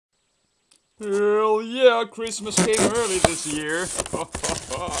Hell yeah, Christmas came early this year.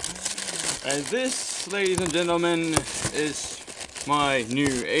 And this, ladies and gentlemen, is my new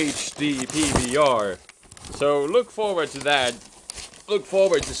HD PVR. So look forward to that. Look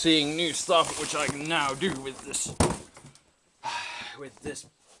forward to seeing new stuff which I can now do with this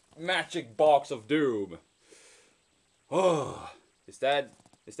magic box of doom. Oh, is that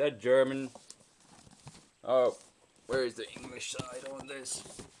German? Oh, where is the English side on this?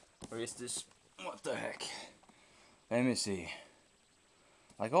 Where is this? What the heck? Let me see.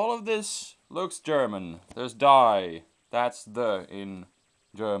 Like all of this looks German. There's die. That's the in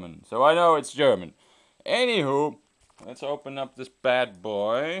German. So I know it's German. Anywho, let's open up this bad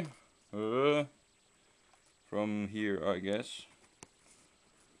boy. From here, I guess.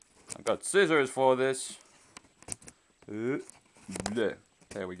 I got scissors for this. There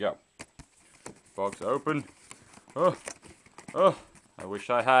we go. Box open. Oh, I wish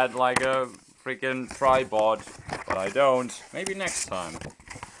I had like a freaking tripod, but I don't. Maybe next time.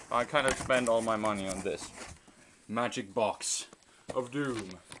 I kind of spend all my money on this magic box of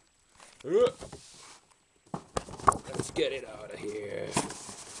doom. Let's get it out of here.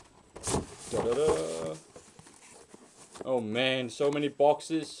 Da-da-da. Oh man, so many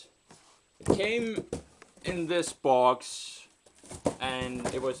boxes. It came in this box, and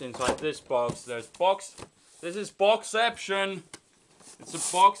it was inside this box. There's box. This is boxception. It's a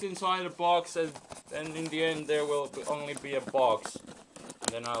box inside a box, and in the end there will only be a box. And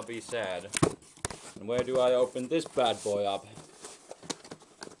then I'll be sad. And where do I open this bad boy up?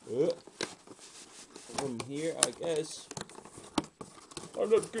 From here, I guess. I'm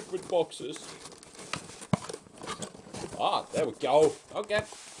not good with boxes. Ah, there we go. Okay.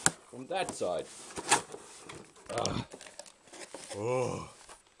 From that side. Oh,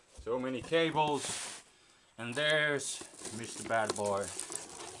 so many cables. And there's Mr. Bad Boy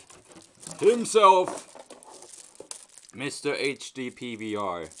himself, Mr. HD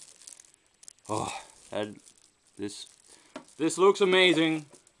PVR. Oh, and this looks amazing.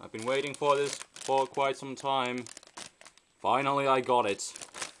 I've been waiting for this for quite some time. Finally, I got it.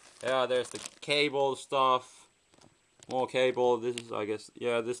 Yeah, there's the cable stuff. More cable. This is, I guess,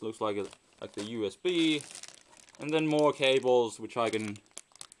 yeah, this looks like the USB. And then more cables, which I can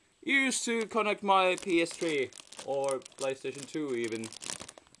use to connect my PS3 or PlayStation 2 even,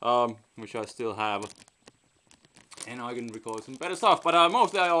 which I still have, and I can record some better stuff. But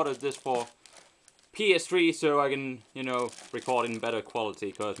mostly I ordered this for PS3 so I can, you know, record in better quality,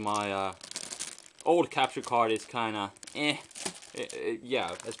 because my old capture card is kind of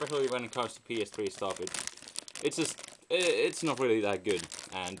yeah, especially when it comes to PS3 stuff. It's not really that good,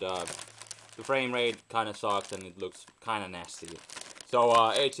 and the frame rate kind of sucks and it looks kind of nasty. So,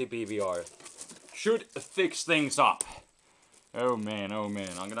 HD PVR should fix things up. Oh man, oh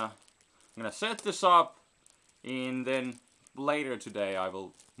man. I'm gonna set this up, and then later today I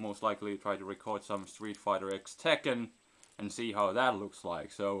will most likely try to record some Street Fighter X Tekken and see how that looks like.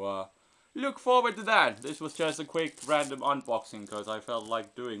 So, look forward to that. This was just a quick random unboxing because I felt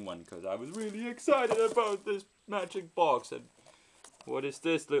like doing one, because I was really excited about this magic box. And what is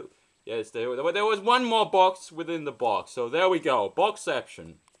this little... Yes, there was one more box within the box. So there we go.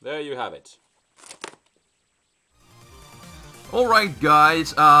 Boxception. There you have it. Alright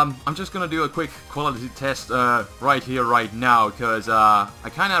guys, I'm just gonna do a quick quality test right here, right now, because I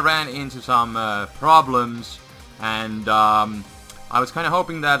kinda ran into some problems, and I was kinda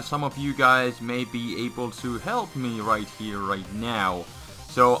hoping that some of you guys may be able to help me right here, right now.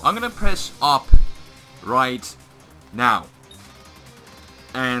 So I'm gonna press up right now.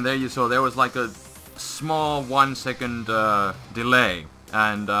 And there you saw, there was like a small 1 second delay,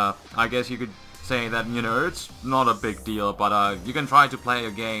 and I guess you could say that, you know, it's not a big deal, but you can try to play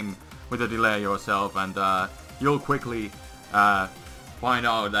a game with a delay yourself, and you'll quickly find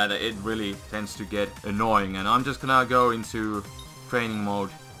out that it really tends to get annoying. And I'm just gonna go into training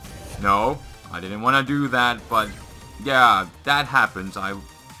mode. No, I didn't want to do that, but yeah, that happens.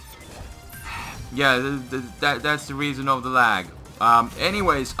 Yeah, that's the reason of the lag.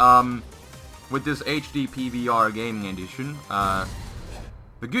 Anyways, with this HD PVR gaming edition,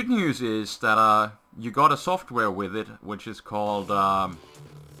 the good news is that you got a software with it, which is called ArcSoft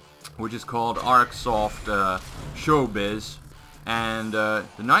ShowBiz, and the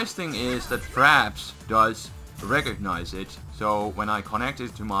nice thing is that Fraps does recognize it. So when I connect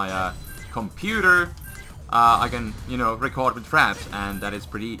it to my computer, I can, you know, record with Fraps, and that is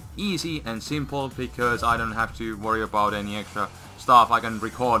pretty easy and simple because I don't have to worry about any extra stuff. I can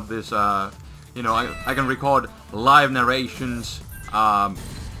record this, you know, I can record live narrations. I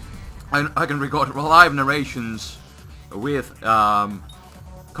can record live narrations with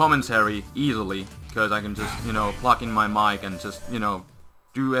commentary easily, because I can just, you know, plug in my mic and just, you know,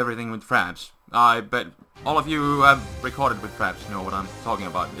 do everything with Fraps. I bet all of you who have recorded with Fraps know what I'm talking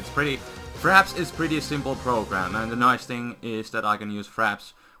about. Fraps is pretty simple program, and the nice thing is that I can use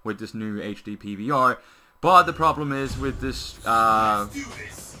Fraps with this new HD PVR. But the problem is with this ArcSoft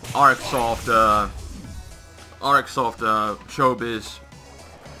ShowBiz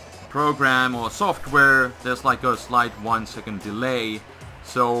program or software, there's like a slight 1 second delay.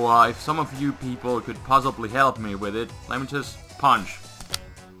 So if some of you people could possibly help me with it, let me just punch.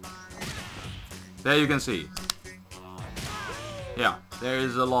 There you can see. Yeah, there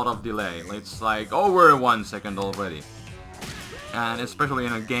is a lot of delay. It's like over 1 second already. And especially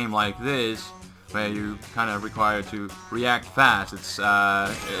in a game like this, where you kind of require to react fast, it's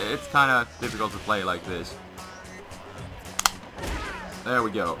kind of difficult to play like this. There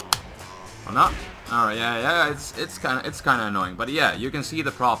we go. Or not? Alright, yeah, it's kind of annoying, but yeah, you can see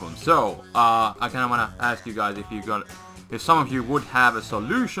the problem. So I kind of want to ask you guys if some of you would have a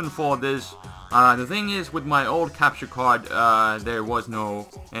solution for this. The thing is, with my old capture card, there was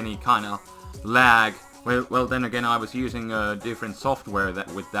any kind of lag. Well, then again, I was using a different software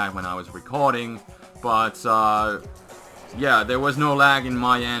with that when I was recording, but yeah, there was no lag in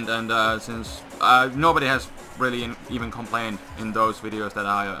my end, and since nobody has really even complained in those videos that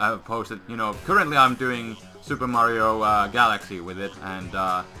I have posted, you know, currently I'm doing Super Mario Galaxy with it, and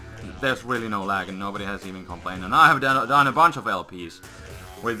there's really no lag, and nobody has even complained. And I have done a bunch of LPs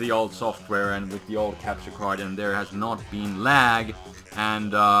with the old software and with the old capture card, and there has not been lag.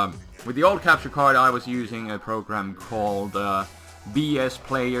 And with the old capture card, I was using a program called BS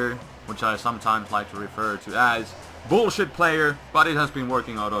Player, which I sometimes like to refer to as Bullshit Player, but it has been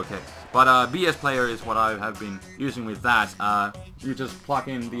working out okay. But BS Player is what I have been using with that. You just plug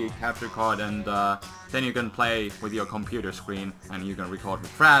in the capture card, and then you can play with your computer screen, and you can record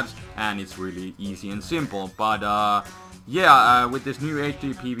with Fraps, and it's really easy and simple. But yeah, with this new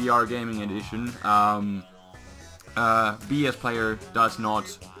HD PVR Gaming Edition, BS Player does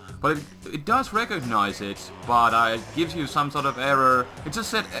not, but it does recognize it, but it gives you some sort of error. It just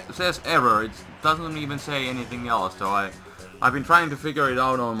says error, it doesn't even say anything else, so I've been trying to figure it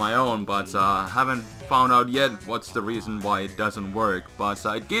out on my own, but haven't found out yet what's the reason why it doesn't work. But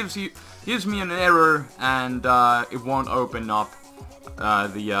it gives me an error, and it won't open up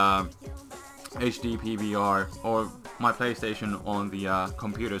the HD PVR or my PlayStation on the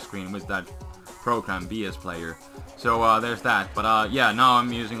computer screen with that program, BS Player. So there's that. But yeah, now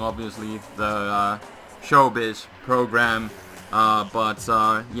I'm using obviously the ShowBiz program. But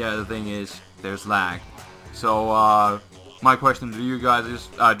yeah, the thing is, there's lag. So my question to you guys is,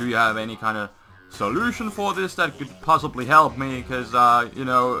 do you have any kind of solution for this that could possibly help me? Because you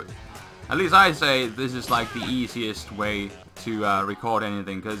know, at least I say this is like the easiest way to record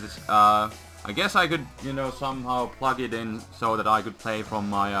anything. Because I guess I could, you know, somehow plug it in so that I could play from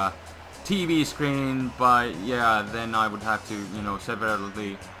my TV screen, but yeah, then I would have to, you know,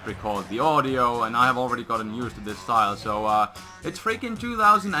 separately record the audio, and I have already gotten used to this style. So it's freaking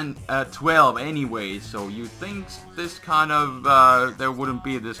 2012 anyway, so you think this kind of there wouldn't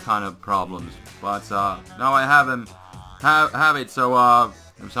be this kind of problems, but now I have it. So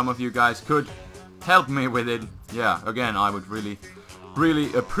if some of you guys could help me with it, yeah, again, I would really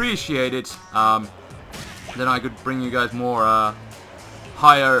appreciate it. Then I could bring you guys more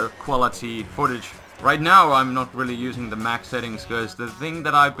higher quality footage. Right now I'm not really using the max settings, because the thing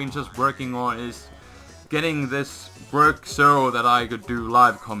that I've been just working on is getting this work so that I could do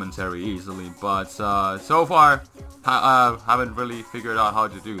live commentary easily, but so far I haven't really figured out how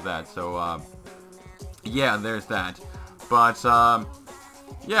to do that. So yeah, there's that. But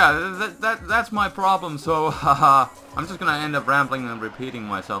yeah, that's my problem. So I'm just gonna end up rambling and repeating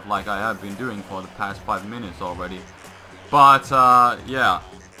myself like I have been doing for the past 5 minutes already. But yeah,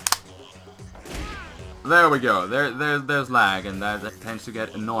 there we go. There's lag, and that tends to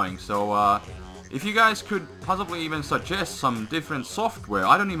get annoying. So if you guys could possibly even suggest some different software.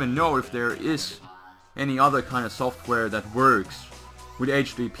 I don't even know if there is any other kind of software that works with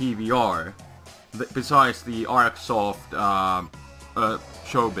HD PVR besides the ArcSoft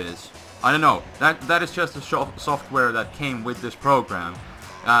ShowBiz. I don't know. That is just a software that came with this program.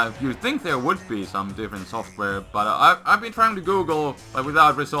 You'd think there would be some different software, but I've been trying to Google, but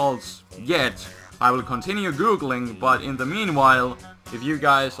without results yet. I will continue Googling, but in the meanwhile, if you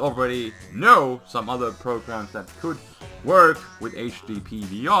guys already know some other programs that could work with HD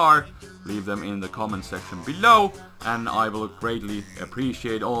PVR, leave them in the comment section below, and I will greatly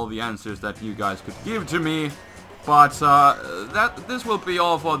appreciate all the answers that you guys could give to me. But this will be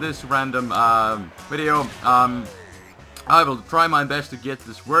all for this random video. I will try my best to get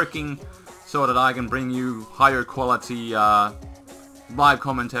this working so that I can bring you higher quality live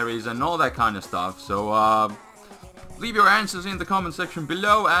commentaries and all that kind of stuff. So leave your answers in the comment section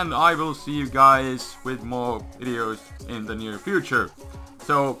below, and I will see you guys with more videos in the near future.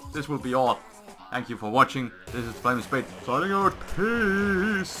 So this will be all. Thank you for watching. This is Spade signing out.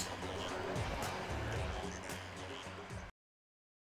 Peace.